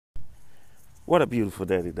What a beautiful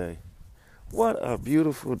day today. What a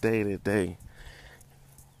beautiful day today.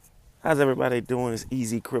 How's everybody doing? It's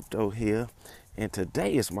Easy Crypto here. And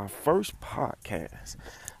today is my first podcast.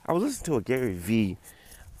 I was listening to a Gary Vee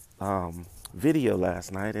video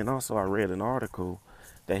last night, and also I read an article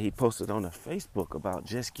that he posted on the Facebook about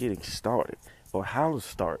just getting started or how to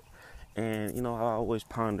start. And, I always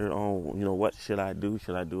pondered on, what should I do?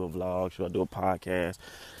 Should I do a vlog? Should I do a podcast?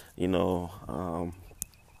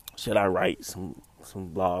 Should I write some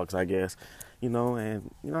blogs, I guess, I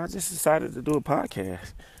just decided to do a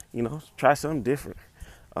podcast, try something different.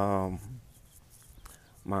 My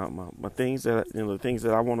things that, the things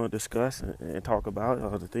that I want to discuss and talk about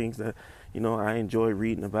are the things that, I enjoy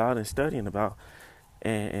reading about and studying about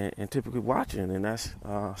and typically watching, and that's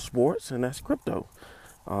sports and that's crypto.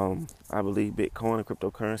 I believe Bitcoin and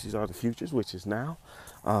cryptocurrencies are the futures, which is now.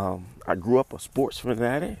 I grew up a sports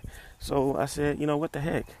fanatic, so I said, what the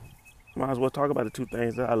heck? Might as well talk about the two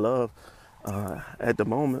things that I love at the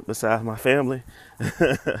moment besides my family.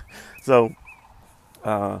 So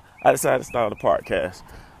I decided to start a podcast.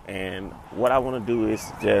 And what I want to do is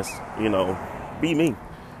just, be me,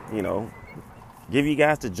 give you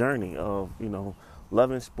guys the journey of,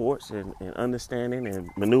 loving sports and understanding and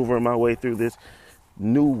maneuvering my way through this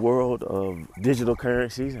new world of digital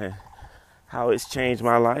currencies and how it's changed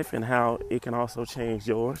my life and how it can also change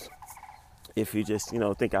yours if you just,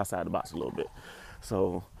 think outside the box a little bit.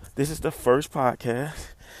 So this is the first podcast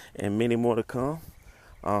and many more to come.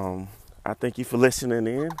 I thank you for listening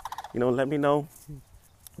in. Let me know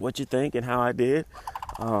what you think and how I did.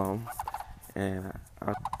 And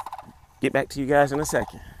I'll get back to you guys in a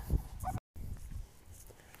second.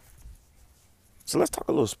 So let's talk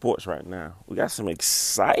a little sports right now. We got some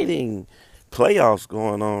exciting playoffs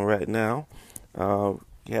going on right now.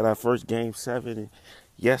 We had our first Game 7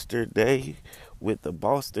 yesterday with the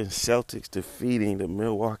Boston Celtics defeating the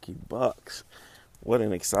Milwaukee Bucks. What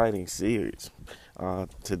an exciting series.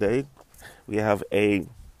 Today we have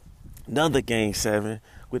another Game 7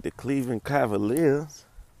 with the Cleveland Cavaliers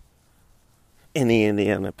and the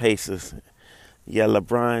Indiana Pacers. Yeah,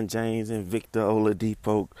 LeBron James and Victor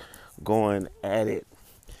Oladipo going at it.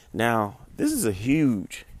 Now, this is a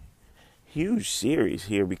huge series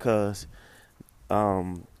here because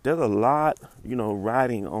there's a lot,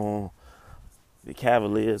 riding on the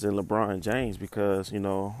Cavaliers and LeBron James because,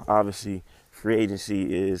 obviously free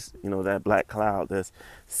agency is, that black cloud that's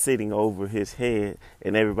sitting over his head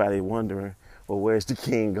and everybody wondering, well, where's the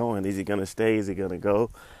king going? Is he going to stay? Is he going to go?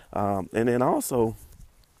 And then also,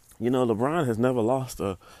 LeBron has never lost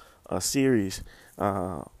a series,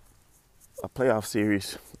 a playoff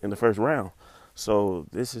series in the first round. So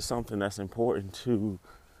this is something that's important to,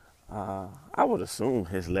 I would assume,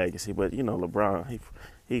 his legacy. But, LeBron,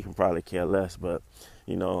 he can probably care less. But,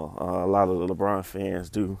 a lot of the LeBron fans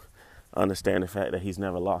do understand the fact that he's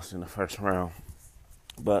never lost in the first round.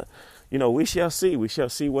 But, we shall see. We shall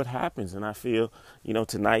see what happens. And I feel,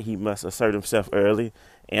 tonight he must assert himself early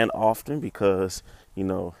and often because,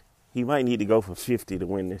 he might need to go for 50 to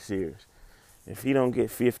win this series. If he don't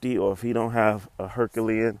get 50 or if he don't have a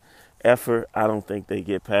Herculean effort, I don't think they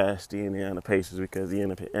get past the Indiana Pacers because the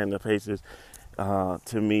Indiana Pacers,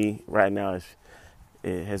 to me, right now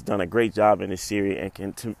has done a great job in this series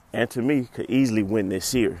and to me could easily win this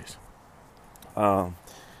series.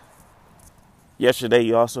 Yesterday,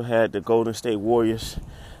 you also had the Golden State Warriors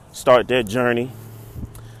start their journey.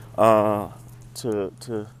 They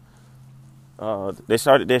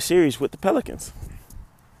started their series with the Pelicans,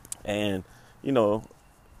 and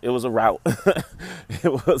it was a rout.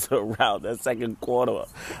 It was a rout. That second quarter,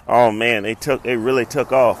 oh man, they really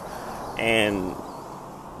took off. And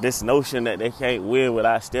this notion that they can't win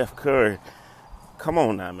without Steph Curry, come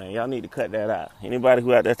on now, man. Y'all need to cut that out. Anybody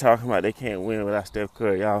who out there talking about they can't win without Steph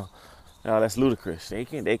Curry, y'all, that's ludicrous. They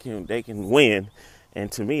can win,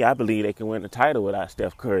 and to me, I believe they can win the title without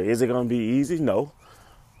Steph Curry. Is it gonna be easy? No.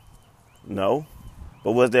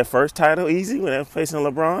 But was their first title easy when they were facing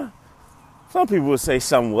LeBron? Some people would say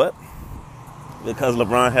somewhat, because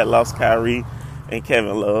LeBron had lost Kyrie and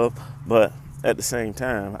Kevin Love. But at the same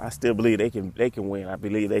time, I still believe they can win. I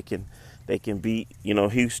believe they can beat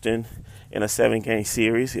Houston in a 7-game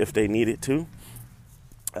series if they needed to.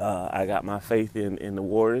 I got my faith in the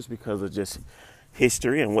Warriors because of just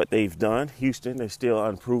history and what they've done. Houston, they're still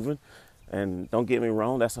unproven, and don't get me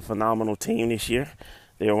wrong, that's a phenomenal team this year.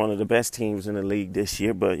 They're one of the best teams in the league this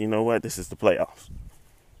year. But you know what? This is the playoffs.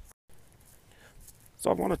 So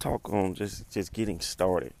I want to talk on just getting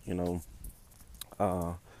started,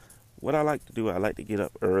 What I like to do, I like to get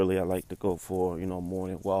up early. I like to go for,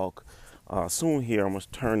 morning walk. Soon here, I'm going to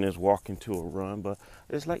turn this walk into a run, but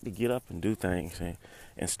I just like to get up and do things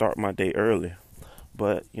and start my day early.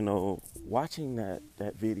 But, watching that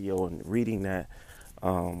video and reading that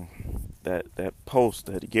post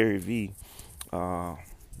that Gary Vee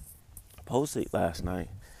posted last night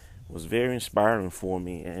was very inspiring for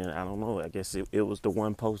me. And I don't know, I guess it was the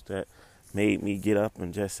one post that made me get up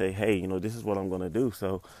and just say, hey, this is what I'm going to do.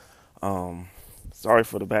 So, sorry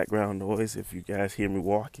for the background noise if you guys hear me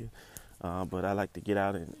walking. But I like to get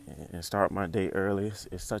out and start my day early.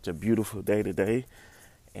 It's such a beautiful day today.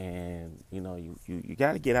 And, you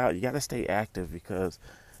got to get out. You got to stay active because,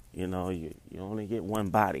 you only get one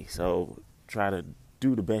body. So try to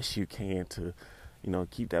do the best you can to,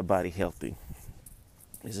 keep that body healthy.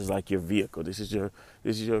 This is like your vehicle. This is your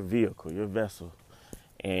vehicle, your vessel.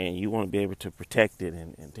 And you want to be able to protect it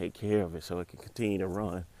and take care of it so it can continue to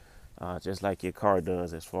run, just like your car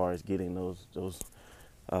does as far as getting those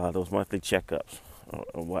monthly checkups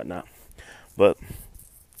or whatnot. But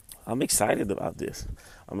I'm excited about this.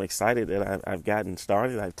 I'm excited that I've gotten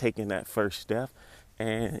started. I've taken that first step.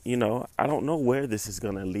 And, I don't know where this is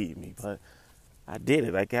going to lead me, but I did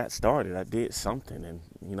it. I got started. I did something. And,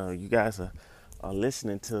 you guys are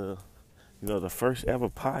listening to, the first ever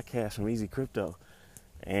podcast from Easy Crypto.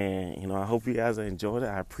 And, I hope you guys enjoyed it.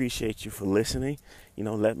 I appreciate you for listening.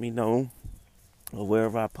 Let me know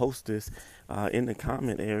wherever I post this in the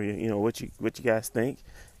comment area, what you guys think.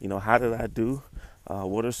 How did I do?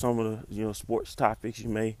 What are some of the, sports topics you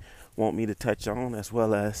may want me to touch on, as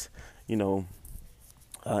well as,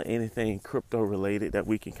 anything crypto related that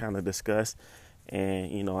we can kind of discuss.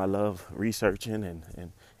 And, I love researching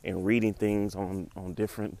and reading things on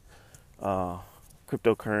different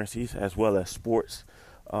cryptocurrencies, as well as sports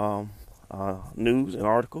news and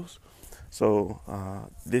articles. So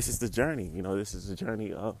this is the journey. This is the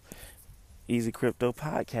journey of Easy Crypto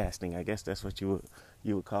podcasting. I guess that's what you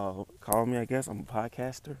would call me. I guess I'm a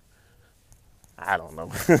podcaster. I don't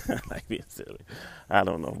know. Like being silly. I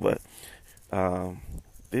don't know, but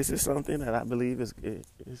this is something that I believe is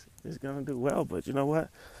gonna do well. But you know what?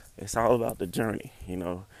 It's all about the journey.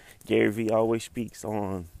 Gary Vee always speaks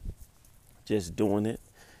on just doing it,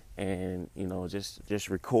 and just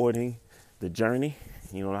recording the journey.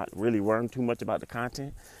 Not really worrying too much about the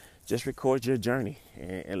content. Just record your journey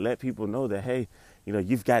and let people know that, hey,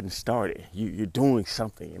 you've gotten started. You're doing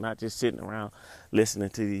something. You're not just sitting around listening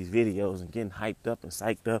to these videos and getting hyped up and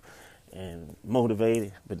psyched up and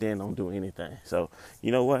motivated, but then don't do anything. So,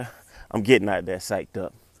 you know what? I'm getting out that psyched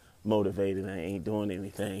up, motivated, and I ain't doing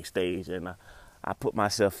anything stage. And I put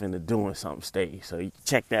myself into doing something stage. So you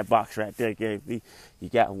check that box right there, Gary Vee. You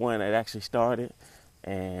got one that actually started,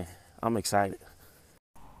 and I'm excited.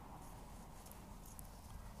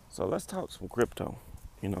 So let's talk some crypto.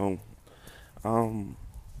 I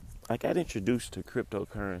got introduced to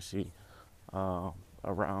cryptocurrency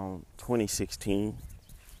around 2016,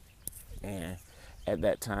 and at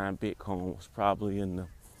that time, Bitcoin was probably in the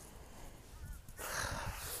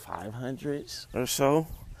 500s or so,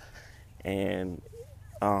 and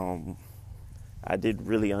I didn't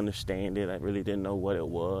really understand it. I really didn't know what it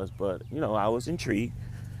was, but I was intrigued.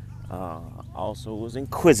 Also was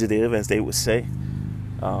inquisitive, as they would say.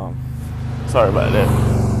 Sorry about that.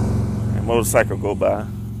 That motorcycle go by.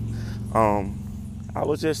 I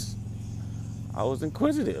was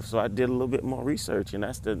inquisitive, so I did a little bit more research, and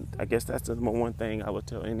I guess that's the number one thing I would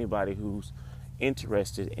tell anybody who's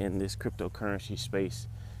interested in this cryptocurrency space,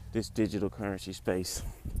 this digital currency space,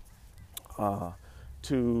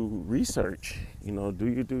 to research. Do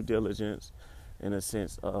your due diligence in a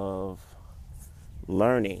sense of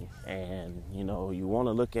learning, and you want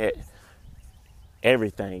to look at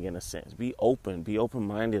everything in a sense. Be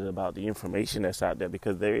open-minded about the information that's out there,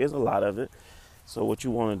 because there is a lot of it. So what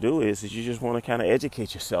you want to do is you just want to kind of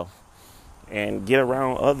educate yourself and get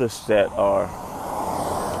around others that are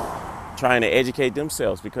trying to educate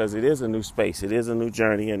themselves, because it is a new space. It is a new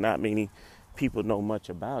journey, and not many people know much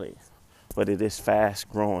about it. But it is fast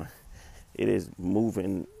growing. It is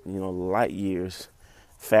moving, light years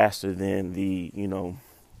faster than the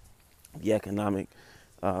economic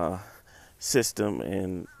system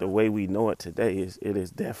and the way we know it today. It is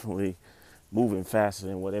definitely moving faster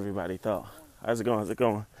than what everybody thought. How's it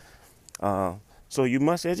going? So you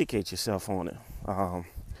must educate yourself on it.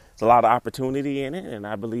 There's a lot of opportunity in it, and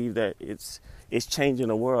I believe that it's changing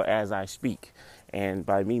the world as I speak. And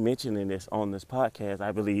by me mentioning this on this podcast,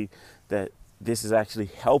 I believe that this is actually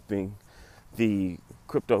helping the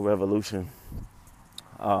crypto revolution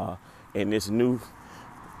in this new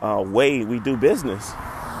way we do business,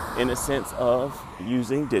 in the sense of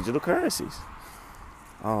using digital currencies.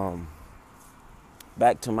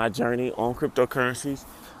 back to my journey on cryptocurrencies.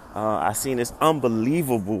 I seen this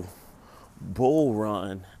unbelievable bull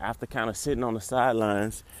run after kind of sitting on the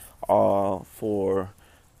sidelines for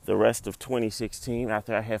the rest of 2016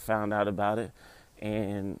 after I had found out about it,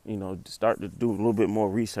 and start to do a little bit more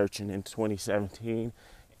researching in 2017.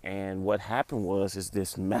 And what happened is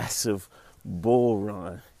this massive bull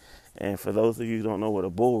run. And for those of you who don't know what a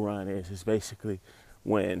bull run is, it's basically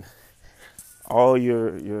when all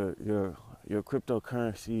your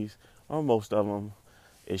cryptocurrencies, or most of them,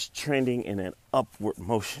 is trending in an upward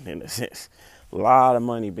motion in a sense. A lot of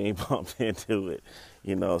money being pumped into it,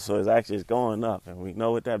 so it's going up, and we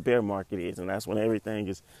know what that bear market is, and that's when everything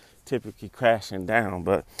is typically crashing down.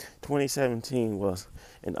 But 2017 was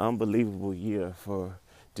an unbelievable year for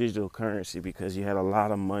digital currency because you had a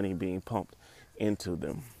lot of money being pumped into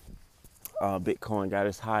them. Bitcoin got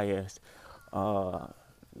as high as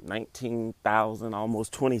 $19,000,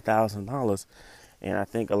 almost $20,000. And I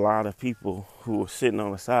think a lot of people who were sitting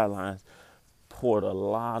on the sidelines poured a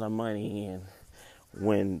lot of money in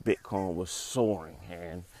when Bitcoin was soaring.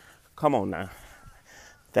 And come on now,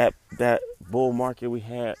 that bull market we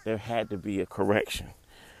had, there had to be a correction.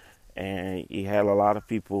 And you had a lot of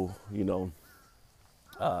people,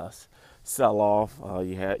 sell off.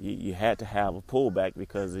 You had to have a pullback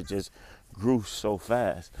because it just grew so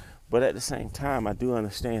fast. But at the same time, I do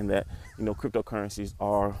understand that cryptocurrencies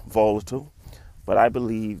are volatile. But I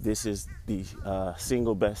believe this is the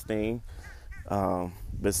single best thing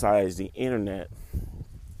besides the internet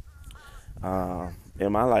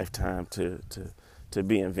in my lifetime to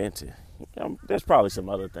be invented. There's probably some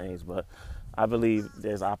other things, but I believe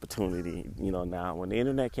there's opportunity. Now when the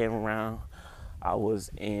internet came around, I was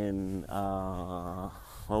in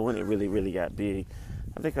when it really got big.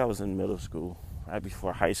 I think I was in middle school, right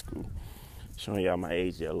before high school. Showing y'all my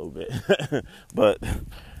age there a little bit, but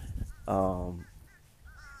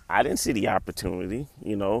I didn't see the opportunity.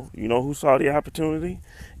 You know who saw the opportunity?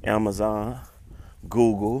 Amazon,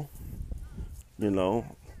 Google,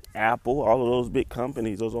 Apple, all of those big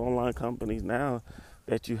companies, those online companies now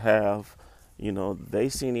that you have, they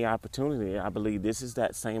seen the opportunity. I believe this is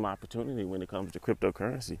that same opportunity when it comes to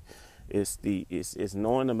cryptocurrency. It's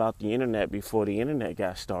knowing about the internet before the internet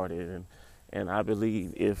got started, and I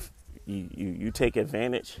believe if you take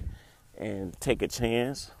advantage and take a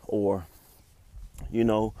chance, or be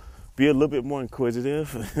a little bit more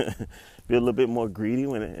inquisitive, be a little bit more greedy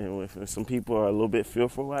when some people are a little bit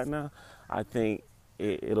fearful right now. I think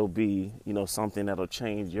it'll be something that'll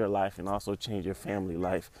change your life and also change your family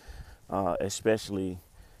life, especially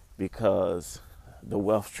because the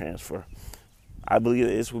wealth transfer. I believe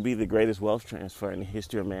this will be the greatest wealth transfer in the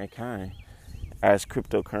history of mankind as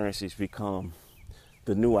cryptocurrencies become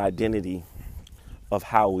the new identity of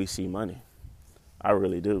how we see money. I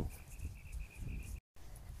really do.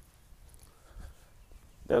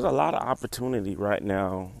 There's a lot of opportunity right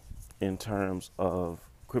now in terms of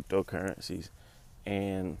cryptocurrencies,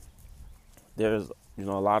 and there's a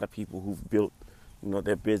lot of people who've built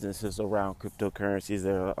their businesses around cryptocurrencies.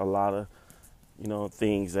 There are a lot of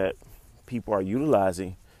things that people are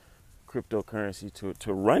utilizing cryptocurrency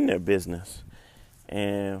to run their business,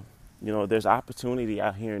 and there's opportunity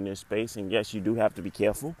out here in this space. And yes, you do have to be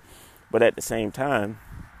careful, but at the same time,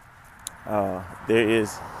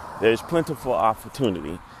 there's plentiful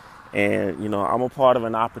opportunity. And I'm a part of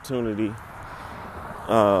an opportunity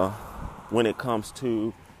when it comes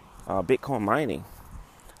to Bitcoin mining.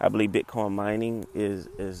 I believe Bitcoin mining is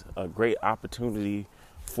a great opportunity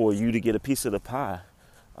for you to get a piece of the pie.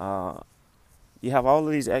 You have all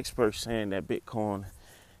of these experts saying that Bitcoin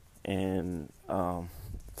and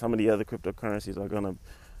some of the other cryptocurrencies are going to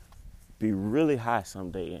be really high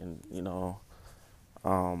someday. And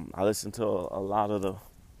I listen to a lot of the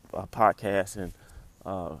podcasts, and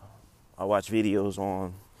I watch videos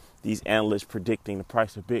on these analysts predicting the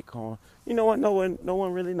price of Bitcoin. You know what? No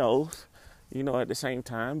one really knows. At the same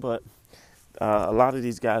time, but a lot of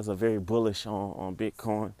these guys are very bullish on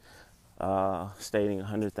Bitcoin, stating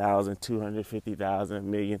 100,000,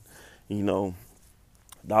 250,000, million,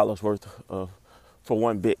 dollars worth of for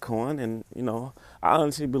one Bitcoin. And I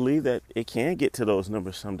honestly believe that it can get to those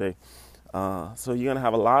numbers someday. So you're gonna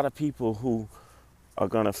have a lot of people who are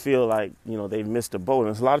gonna feel like they've missed a boat. And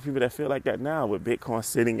there's a lot of people that feel like that now with Bitcoin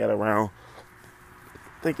sitting at around,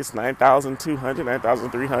 I think it's 9,200,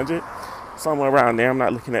 9,300, somewhere around there. I'm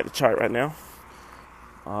not looking at the chart right now.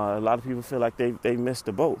 A lot of people feel like they missed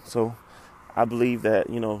the boat. So I believe that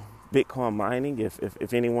Bitcoin mining,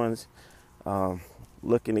 if anyone's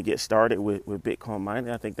looking to get started with Bitcoin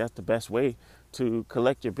mining, I think that's the best way to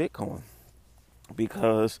collect your Bitcoin,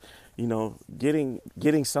 because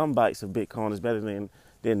getting some bites of Bitcoin is better than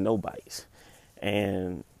no bites.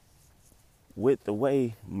 And with the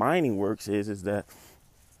way mining works is that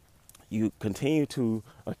you continue to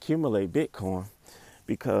accumulate Bitcoin,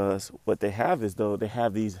 because what they have is, though, they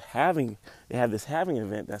have this halving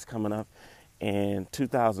event that's coming up in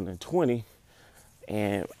 2020.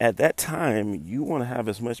 And at that time, you want to have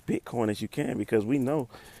as much Bitcoin as you can, because we know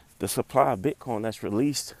the supply of Bitcoin that's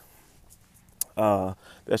released,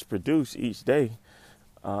 that's produced each day,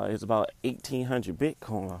 is about 1,800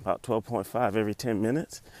 Bitcoin, about 12.5 every 10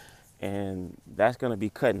 minutes. And that's going to be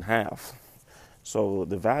cut in half. So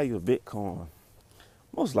the value of Bitcoin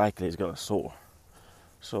most likely is going to soar.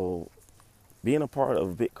 So being a part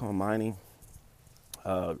of Bitcoin mining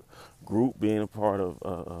group, being a part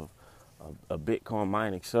of a Bitcoin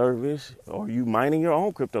mining service, or you mining your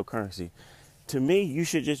own cryptocurrency, to me, you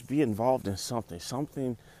should just be involved in something,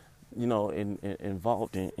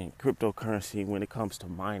 involved in cryptocurrency when it comes to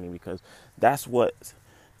mining, because that's what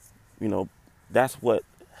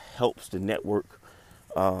helps the network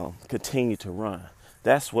continue to run.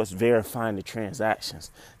 That's what's verifying the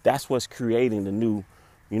transactions. That's what's creating the new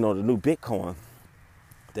Bitcoin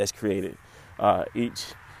that's created each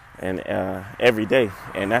and every day,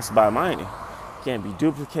 and that's by mining. It can't be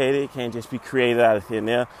duplicated. It can't just be created out of thin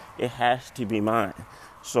air. It has to be mined.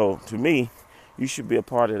 So to me, you should be a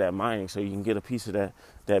part of that mining so you can get a piece of that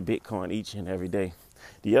Bitcoin each and every day.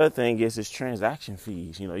 The other thing is transaction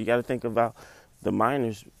fees. You got to think about the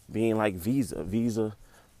miners being like Visa. Visa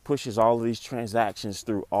pushes all of these transactions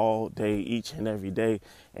through all day, each and every day,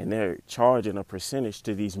 and they're charging a percentage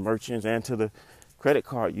to these merchants and to the credit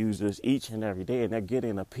card users each and every day, and they're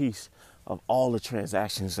getting a piece of all the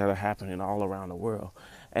transactions that are happening all around the world.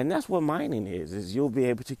 And that's what mining is you'll be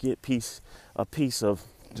able to get a piece of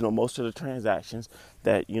most of the transactions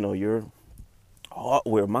that your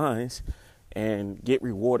hardware mines, and get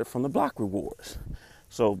rewarded from the block rewards.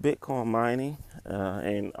 So Bitcoin mining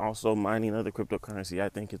and also mining other cryptocurrency, I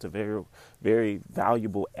think it's a very, very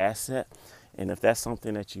valuable asset. And if that's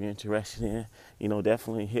something that you're interested in,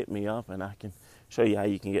 definitely hit me up, and I can show you how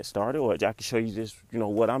you can get started, or I can show you just,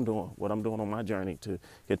 what I'm doing on my journey to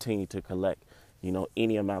continue to collect,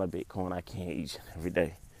 any amount of Bitcoin I can each and every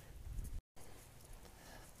day.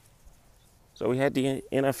 So we had the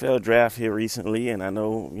NFL draft here recently, and I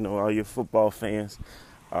know, all your football fans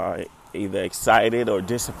are either excited or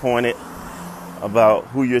disappointed about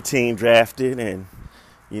who your team drafted, and,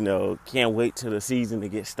 can't wait till the season to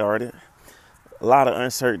get started. A lot of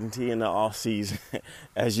uncertainty in the off season,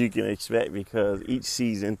 as you can expect, because each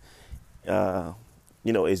season,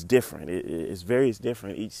 is different. It's very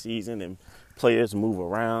different each season, and players move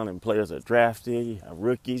around, and players are drafted. You have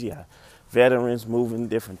rookies, you have veterans moving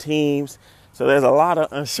different teams. So there's a lot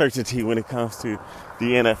of uncertainty when it comes to the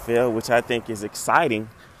NFL, which I think is exciting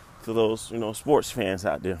for those, sports fans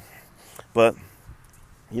out there. But,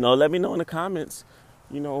 let me know in the comments,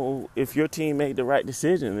 if your team made the right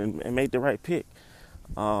decision and made the right pick.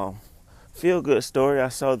 Feel good story. I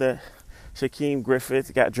saw that Shaquem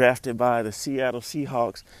Griffith got drafted by the Seattle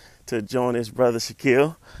Seahawks to join his brother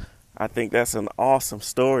Shaquille. I think that's an awesome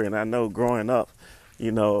story. And I know growing up,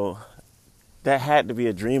 that had to be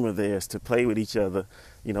a dream of theirs, to play with each other,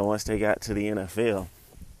 once they got to the NFL.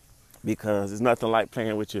 Because it's nothing like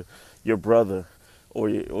playing with your brother or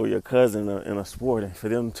your cousin in a sport, and for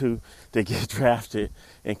them to get drafted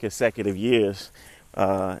in consecutive years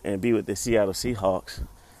and be with the Seattle Seahawks,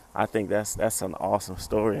 I think that's an awesome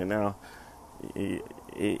story. And now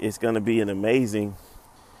it's going to be an amazing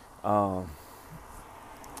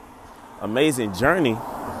journey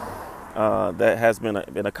that has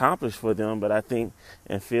been accomplished for them. But I think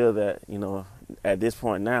and feel that at this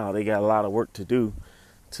point now they got a lot of work to do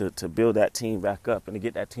to build that team back up and to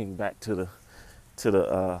get that team back to the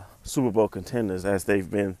Super Bowl contenders as they've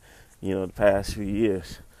been, the past few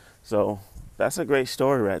years. So that's a great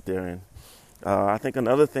story right there. And I think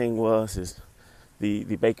another thing is the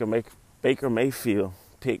Baker Mayfield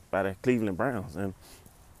pick by the Cleveland Browns. And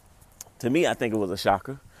to me, I think it was a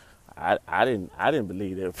shocker. I didn't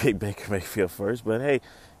believe they would pick Baker Mayfield first, but hey,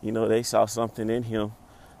 they saw something in him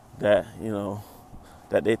that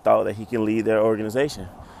that they thought that he can lead their organization.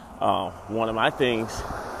 One of my things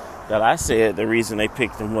that I said the reason they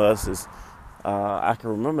picked him is I can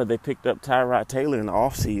remember they picked up Tyrod Taylor in the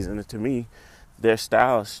offseason, and to me, their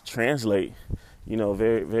styles translate,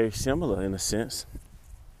 very, very similar in a sense,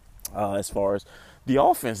 as far as the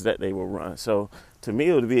offense that they will run. So to me,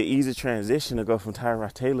 it would be an easy transition to go from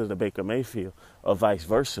Tyrod Taylor to Baker Mayfield, or vice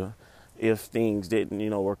versa, if things didn't,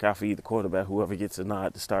 work out for either quarterback, whoever gets a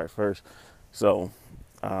nod to start first. So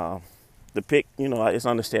the pick. It's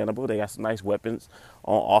understandable. They got some nice weapons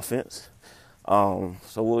on offense. So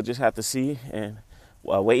we'll just have to see and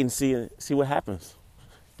wait and see what happens.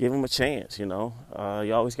 Give them a chance. You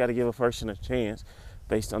always got to give a person a chance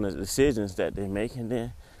based on the decisions that they make, and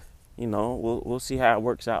then we'll see how it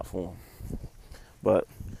works out for them. But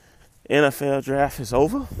NFL draft is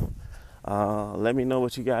over. Let me know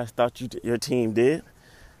what you guys thought your team did.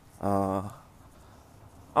 I'm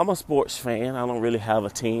a sports fan. I don't really have a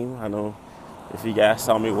team. I know if you guys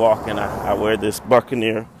saw me walking, I wear this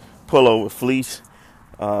Buccaneer pullover fleece.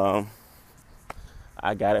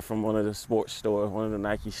 I got it from one of the sports stores, one of the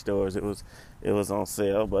Nike stores. It was on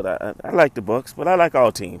sale, but I like the Bucs, but I like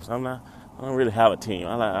all teams. I don't really have a team.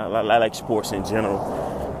 I like sports in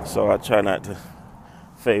general, so I try not to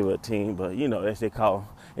favor a team. But as they call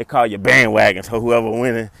you bandwagon. So whoever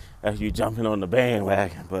winning, that's you jumping on the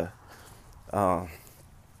bandwagon. But I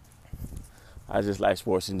just like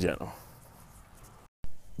sports in general.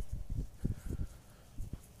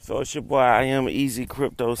 So it's your boy, I am Easy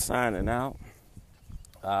Crypto, signing out.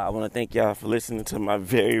 I want to thank y'all for listening to my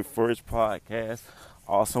very first podcast.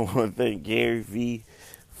 Also want to thank Gary V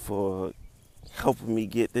for helping me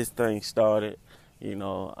get this thing started.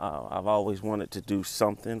 I've always wanted to do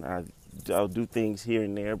something. I'll do things here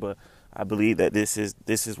and there, but I believe that this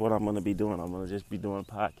is what I'm going to be doing. I'm going to just be doing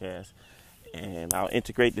podcasts, and I'll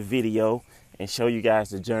integrate the video and show you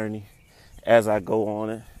guys the journey as I go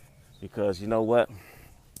on it, because you know what?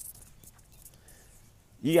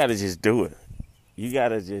 You got to just do it. You got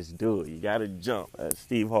to just do it. You got to jump. As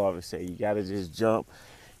Steve Harvey said, you got to just jump.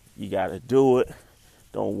 You got to do it.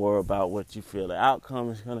 Don't worry about what you feel the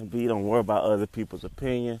outcome is going to be. Don't worry about other people's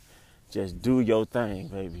opinion. Just do your thing,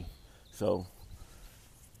 baby. So,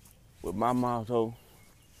 with my motto,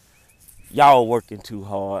 y'all working too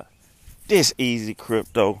hard. This Easy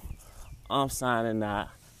Crypto. I'm signing out.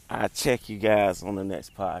 I'll check you guys on the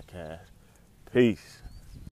next podcast. Peace.